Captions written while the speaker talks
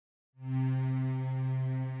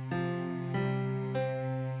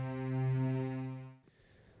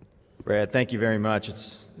Brad, thank you very much.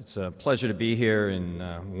 It's a pleasure to be here in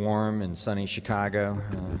warm and sunny Chicago.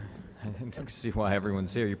 I can see why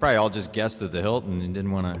everyone's here. You probably all just guessed at the Hilton and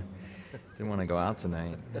didn't want to go out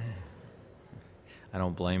tonight. I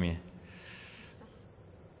don't blame you.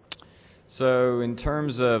 So in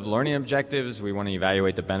terms of learning objectives, we want to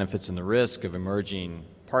evaluate the benefits and the risk of emerging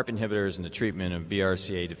PARP inhibitors in the treatment of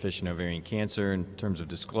BRCA-deficient ovarian cancer. In terms of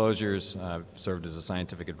disclosures, I've served as a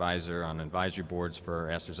scientific advisor on advisory boards for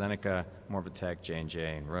AstraZeneca, Morbitech,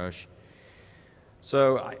 J&J, and Roche.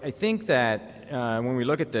 So I think that when we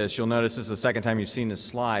look at this, you'll notice this is the second time you've seen this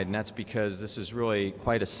slide, and that's because this is really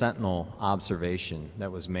quite a sentinel observation that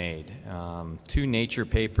was made. Two Nature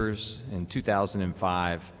papers in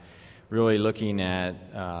 2005 really looking at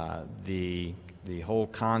the whole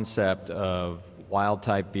concept of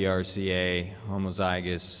wild-type BRCA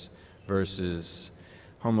homozygous versus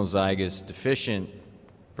homozygous deficient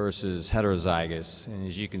versus heterozygous. And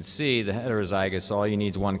as you can see, the heterozygous, all you need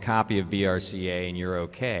is one copy of BRCA and you're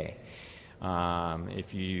okay.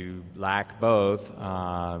 If you lack both,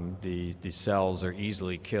 the cells are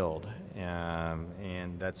easily killed.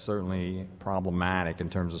 And that's certainly problematic in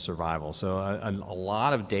terms of survival. So a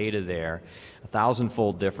lot of data there,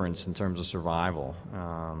 1,000-fold difference in terms of survival,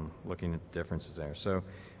 looking at the differences there. So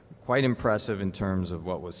quite impressive in terms of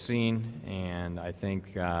what was seen, and I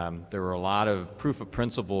think there were a lot of proof of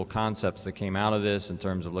principle concepts that came out of this in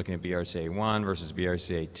terms of looking at BRCA1 versus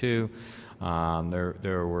BRCA2.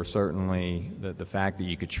 There were certainly the fact that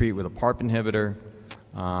you could treat with a PARP inhibitor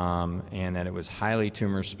and that it was highly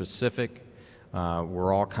tumor specific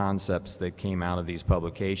were all concepts that came out of these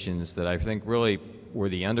publications that I think really were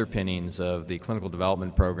the underpinnings of the clinical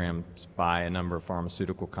development programs by a number of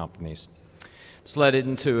pharmaceutical companies. This led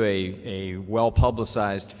into a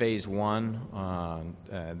well-publicized phase 1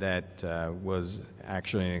 that was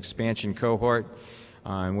actually an expansion cohort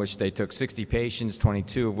in which they took 60 patients,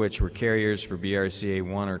 22 of which were carriers for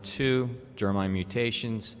BRCA1 or 2, germline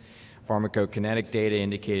mutations. Pharmacokinetic data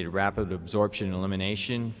indicated rapid absorption and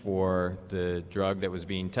elimination for the drug that was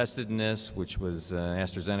being tested in this, which was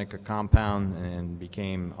AstraZeneca compound and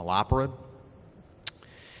became olaparib.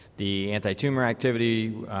 The anti-tumor activity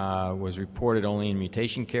was reported only in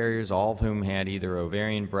mutation carriers, all of whom had either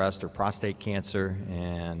ovarian, breast, or prostate cancer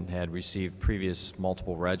and had received previous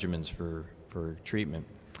multiple regimens for treatment.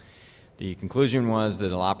 The conclusion was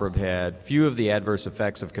that olaparib had few of the adverse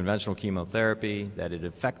effects of conventional chemotherapy, that it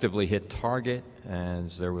effectively hit target,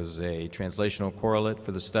 as there was a translational correlate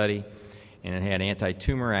for the study, and it had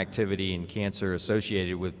anti-tumor activity in cancer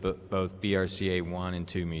associated with both BRCA1 and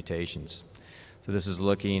 2 mutations. So this is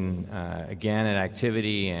looking again at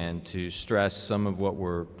activity and to stress some of what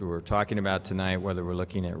we're talking about tonight, whether we're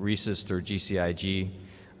looking at RECIST or GCIG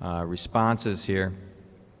responses here.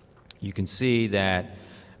 You can see that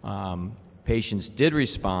patients did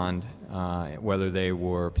respond, whether they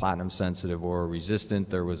were platinum sensitive or resistant.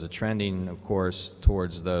 There was a trending, of course,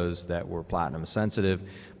 towards those that were platinum sensitive,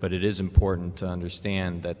 but it is important to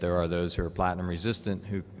understand that there are those who are platinum resistant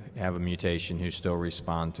who have a mutation who still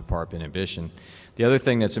respond to PARP inhibition. The other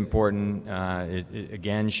thing that's important,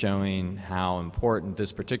 again showing how important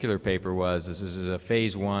this particular paper was, this is a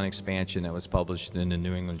phase 1 expansion that was published in the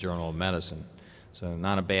New England Journal of Medicine. So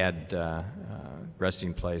not a bad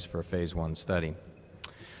resting place for a phase 1 study.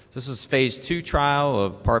 This is phase 2 trial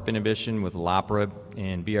of PARP inhibition with olaparib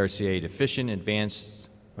in BRCA deficient advanced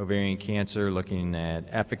ovarian cancer, looking at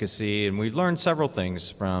efficacy, and we've learned several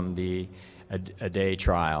things from the A-Day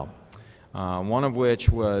trial. One of which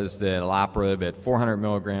was that olaparib at 400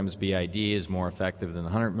 milligrams BID is more effective than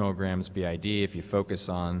 100 milligrams BID. If you focus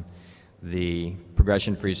on the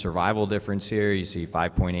progression-free survival difference here, you see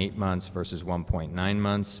 5.8 months versus 1.9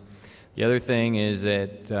 months. The other thing is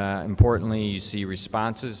that, importantly, you see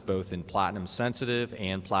responses both in platinum-sensitive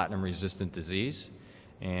and platinum-resistant disease,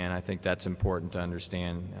 and I think that's important to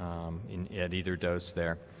understand at either dose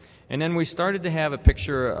there. And then we started to have a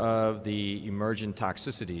picture of the emergent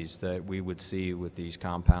toxicities that we would see with these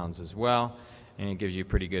compounds as well, and it gives you a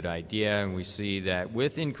pretty good idea. And we see that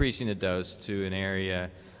with increasing the dose to an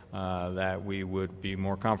area that we would be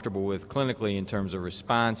more comfortable with clinically in terms of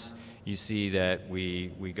response, you see that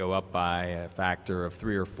we go up by a factor of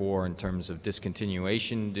 3 or 4 in terms of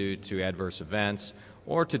discontinuation due to adverse events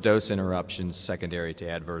or to dose interruptions secondary to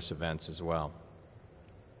adverse events as well.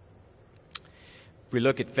 If we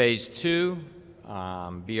look at phase 2,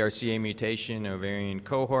 BRCA mutation ovarian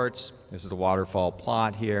cohorts, this is the waterfall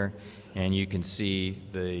plot here, and you can see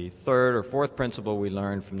the third or fourth principle we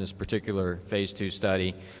learned from this particular phase 2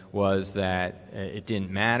 study was that it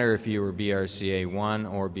didn't matter if you were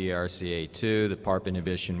BRCA1 or BRCA2, the PARP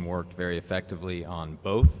inhibition worked very effectively on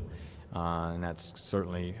both. and that's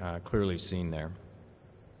certainly clearly seen there.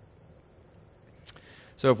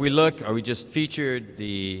 So if we look, we just featured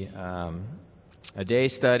the a day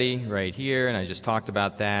study right here, and I just talked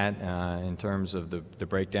about that in terms of the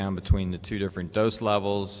breakdown between the two different dose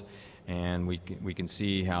levels, and we can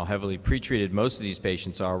see how heavily pretreated most of these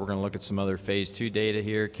patients are. We're going to look at some other phase 2 data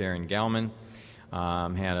here. Karen Gelman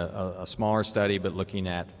had a smaller study, but looking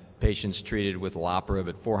at patients treated with olaparib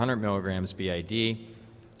at 400 milligrams BID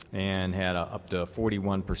and had up to a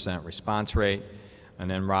 41% response rate. And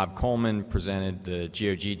then Rob Coleman presented the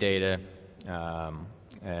GOG data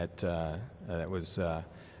that was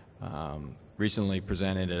recently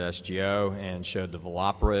presented at SGO and showed the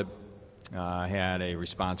olaparib had a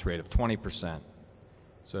response rate of 20%.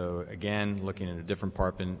 So again, looking at a different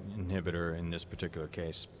PARP inhibitor in this particular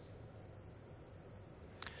case.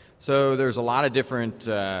 So there's a lot of different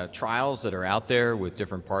trials that are out there with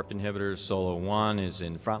different PARP inhibitors. SOLO-1 is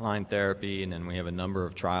in frontline therapy, and then we have a number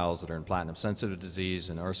of trials that are in platinum-sensitive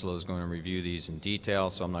disease, and Ursula is going to review these in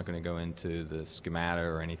detail, so I'm not going to go into the schemata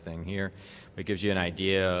or anything here. But it gives you an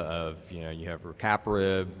idea of, you have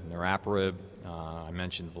rucaparib, niraparib, I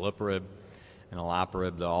mentioned veliparib, and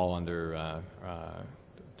olaparib, they're all under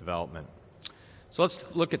development. So let's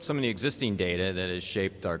look at some of the existing data that has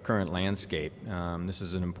shaped our current landscape. This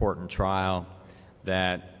is an important trial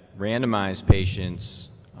that randomized patients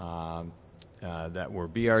that were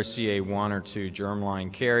BRCA1 or 2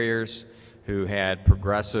 germline carriers who had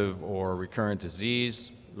progressive or recurrent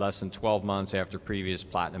disease less than 12 months after previous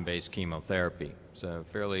platinum-based chemotherapy. So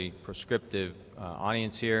fairly prescriptive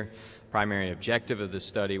audience here. Primary objective of this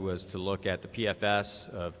study was to look at the PFS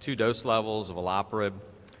of 2 dose levels of olaparib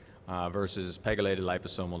versus pegylated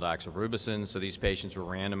liposomal doxorubicin. So these patients were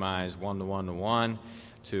randomized 1:1:1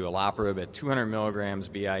 to olaparib at 200 milligrams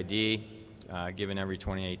BID, given every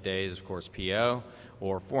 28 days, of course, PO,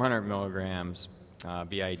 or 400 milligrams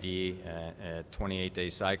BID at 28-day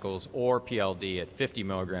cycles, or PLD at 50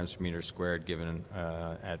 milligrams per meter squared, given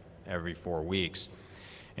at every 4 weeks.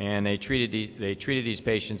 And they treated these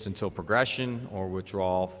patients until progression or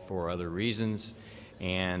withdrawal for other reasons.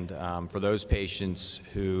 And for those patients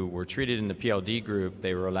who were treated in the PLD group,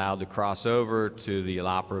 they were allowed to cross over to the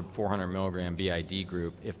olaparib 400 milligram BID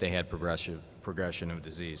group if they had progression of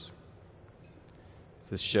disease. So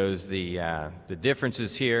this shows the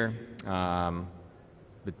differences here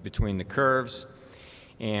between the curves.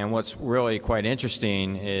 And what's really quite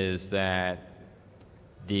interesting is that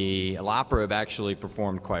the olaparib actually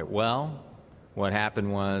performed quite well. What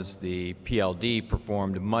happened was the PLD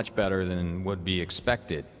performed much better than would be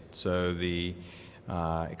expected. So the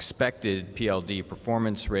expected PLD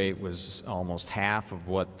performance rate was almost half of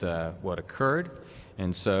what occurred,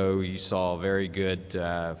 and so you saw very good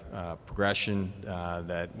progression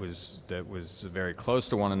that was very close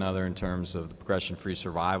to one another in terms of the progression-free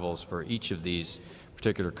survivals for each of these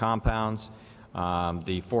particular compounds.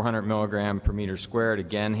 The 400 milligram per meter squared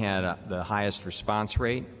again had the highest response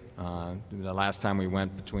rate. The last time we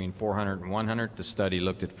went between 400 and 100, the study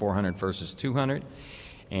looked at 400 versus 200,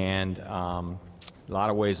 and a lot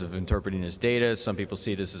of ways of interpreting this data. Some people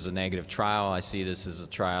see this as a negative trial. I see this as a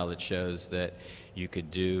trial that shows that you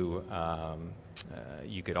could do,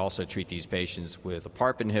 you could also treat these patients with a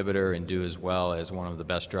PARP inhibitor and do as well as one of the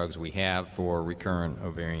best drugs we have for recurrent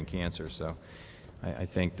ovarian cancer. So I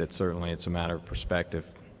think that certainly it's a matter of perspective.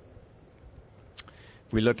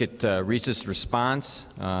 If we look at RECIST response,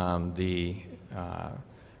 the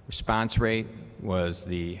response rate was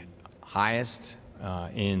the highest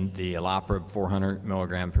in the olaparib 400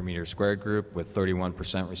 milligram per meter squared group with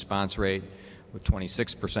 31% response rate, with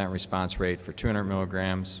 26% response rate for 200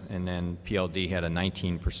 milligrams, and then PLD had a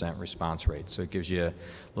 19% response rate. So it gives you a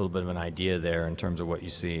little bit of an idea there in terms of what you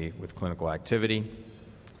see with clinical activity.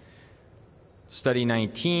 Study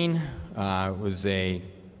 19 was a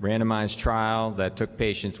randomized trial that took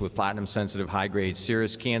patients with platinum-sensitive high-grade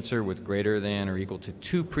serous cancer with greater than or equal to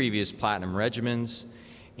 2 previous platinum regimens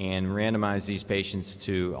and randomized these patients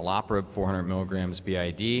to olaparib 400 milligrams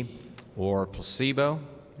BID or placebo.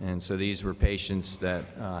 And so these were patients that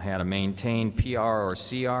had a maintained PR or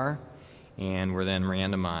CR and were then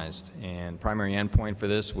randomized. And primary endpoint for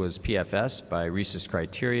this was PFS by RECIST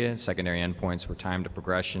criteria. Secondary endpoints were time to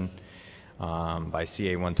progression by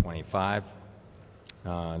CA-125.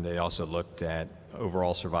 They also looked at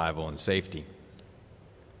overall survival and safety.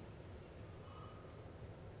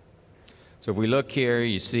 So if we look here,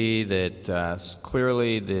 you see that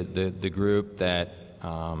clearly the group that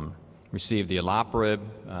received the olaparib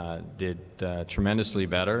did tremendously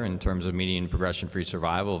better in terms of median progression-free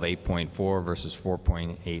survival of 8.4 versus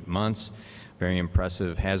 4.8 months. Very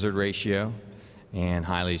impressive hazard ratio. and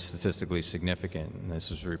highly statistically significant. And this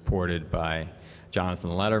was reported by Jonathan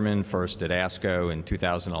Letterman, first at ASCO in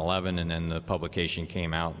 2011, and then the publication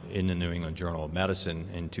came out in the New England Journal of Medicine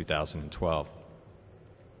in 2012.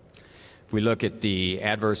 If we look at the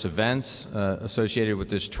adverse events associated with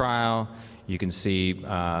this trial, you can see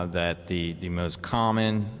that the most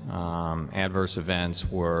common adverse events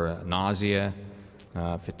were nausea,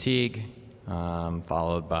 fatigue,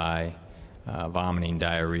 followed by vomiting,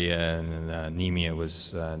 diarrhea, and anemia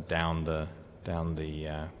was down the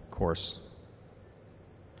course.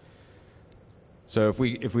 So if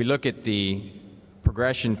we look at the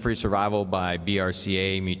progression-free survival by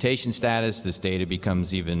BRCA mutation status, this data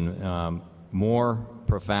becomes even more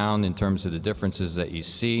profound in terms of the differences that you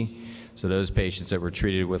see. So those patients that were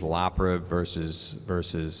treated with olaparib versus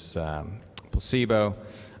placebo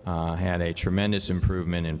had a tremendous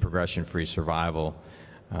improvement in progression-free survival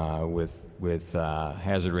with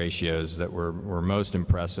hazard ratios that were most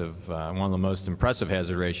impressive. One of the most impressive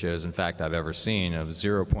hazard ratios, in fact, I've ever seen, of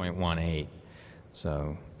 0.18.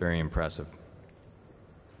 So very impressive.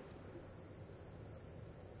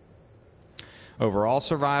 Overall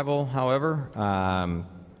survival, however,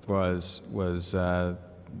 was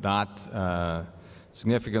not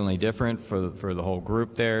significantly different for the whole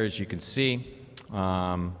group there, as you can see.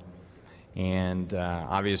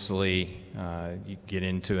 Obviously, you get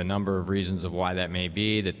into a number of reasons of why that may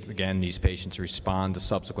be, that, again, these patients respond to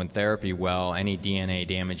subsequent therapy well. Any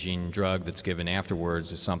DNA-damaging drug that's given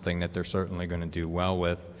afterwards is something that they're certainly going to do well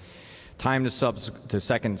with. Time to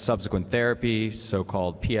second subsequent therapy,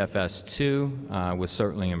 so-called PFS2, was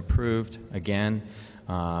certainly improved. Again,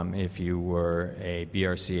 if you were a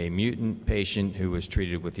BRCA mutant patient who was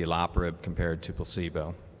treated with the olaparib compared to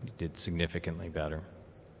placebo, you did significantly better.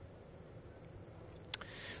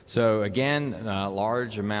 So again, a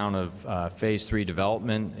large amount of phase 3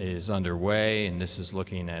 development is underway, and this is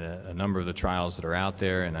looking at a number of the trials that are out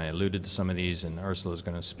there, and I alluded to some of these, and Ursula is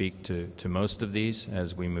going to speak to most of these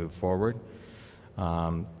as we move forward.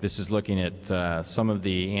 This is looking at some of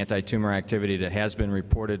the anti-tumor activity that has been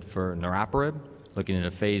reported for niraparib, looking at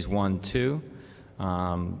a phase 1/2,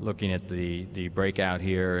 looking at the breakout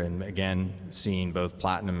here, and again, seeing both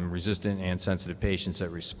platinum-resistant and sensitive patients that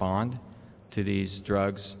respond to these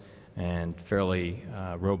drugs, and fairly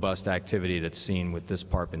robust activity that's seen with this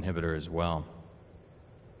PARP inhibitor as well.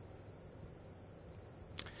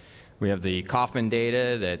 We have the Kaufman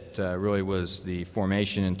data that really was the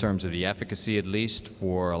formation in terms of the efficacy, at least,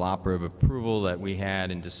 for olaparib approval that we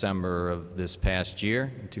had in December of this past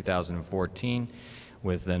year, in 2014,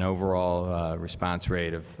 with an overall response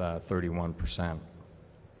rate of 31%.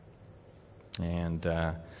 And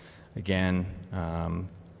again,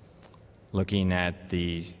 looking at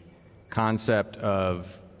the concept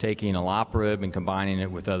of taking olaparib and combining it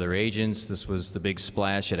with other agents. This was the big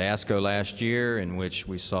splash at ASCO last year, in which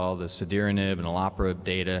we saw the cediranib and olaparib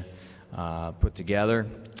data put together,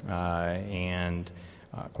 and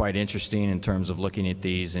quite interesting in terms of looking at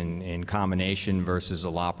these in combination versus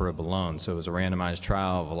olaparib alone. So it was a randomized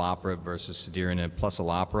trial of olaparib versus cediranib plus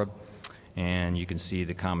olaparib, and you can see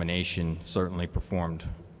the combination certainly performed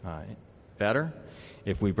better.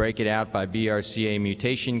 If we break it out by BRCA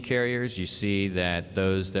mutation carriers, you see that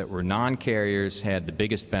those that were non-carriers had the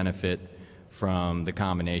biggest benefit from the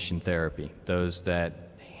combination therapy. Those that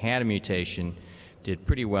had a mutation did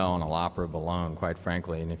pretty well on olaparib alone, quite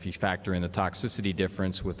frankly. And if you factor in the toxicity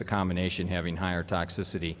difference with the combination having higher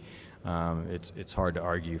toxicity, it's hard to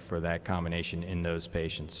argue for that combination in those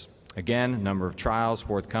patients. Again, a number of trials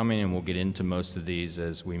forthcoming, and we'll get into most of these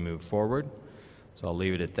as we move forward. So I'll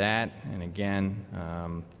leave it at that. And again,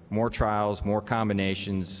 more trials, more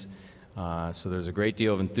combinations. So there's a great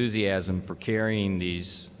deal of enthusiasm for carrying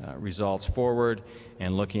these results forward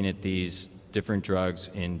and looking at these different drugs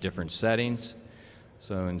in different settings.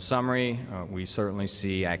 So in summary, we certainly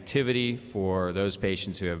see activity for those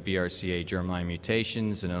patients who have BRCA germline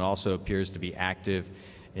mutations, and it also appears to be active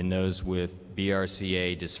in those with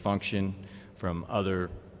BRCA dysfunction from other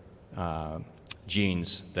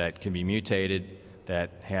genes that can be mutated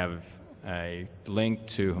that have a link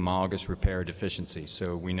to homologous repair deficiency.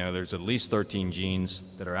 So we know there's at least 13 genes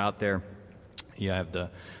that are out there. You have the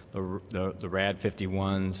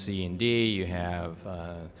RAD51, C, and D. You have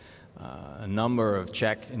a number of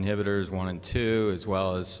check inhibitors, 1 and 2, as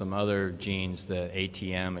well as some other genes, the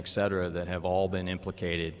ATM, et cetera, that have all been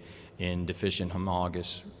implicated in deficient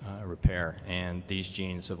homologous repair. And these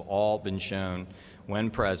genes have all been shown, when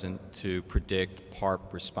present, to predict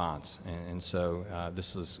PARP response. And so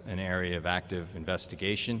this is an area of active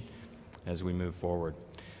investigation as we move forward.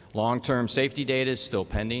 Long-term safety data is still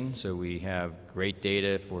pending, so we have great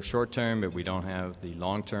data for short-term, but we don't have the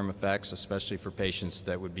long-term effects, especially for patients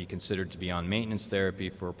that would be considered to be on maintenance therapy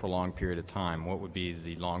for a prolonged period of time. What would be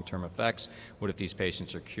the long-term effects? What if these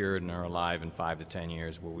patients are cured and are alive in 5 to 10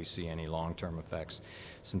 years? Will we see any long-term effects?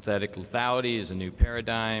 Synthetic lethality is a new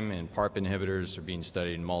paradigm, and PARP inhibitors are being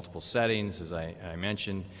studied in multiple settings, as I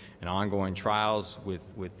mentioned, and ongoing trials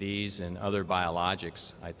with these and other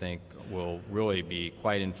biologics, I think, will really be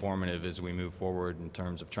quite informative as we move forward in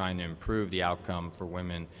terms of trying to improve the outcome for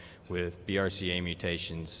women with BRCA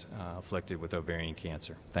mutations afflicted with ovarian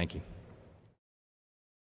cancer. Thank you.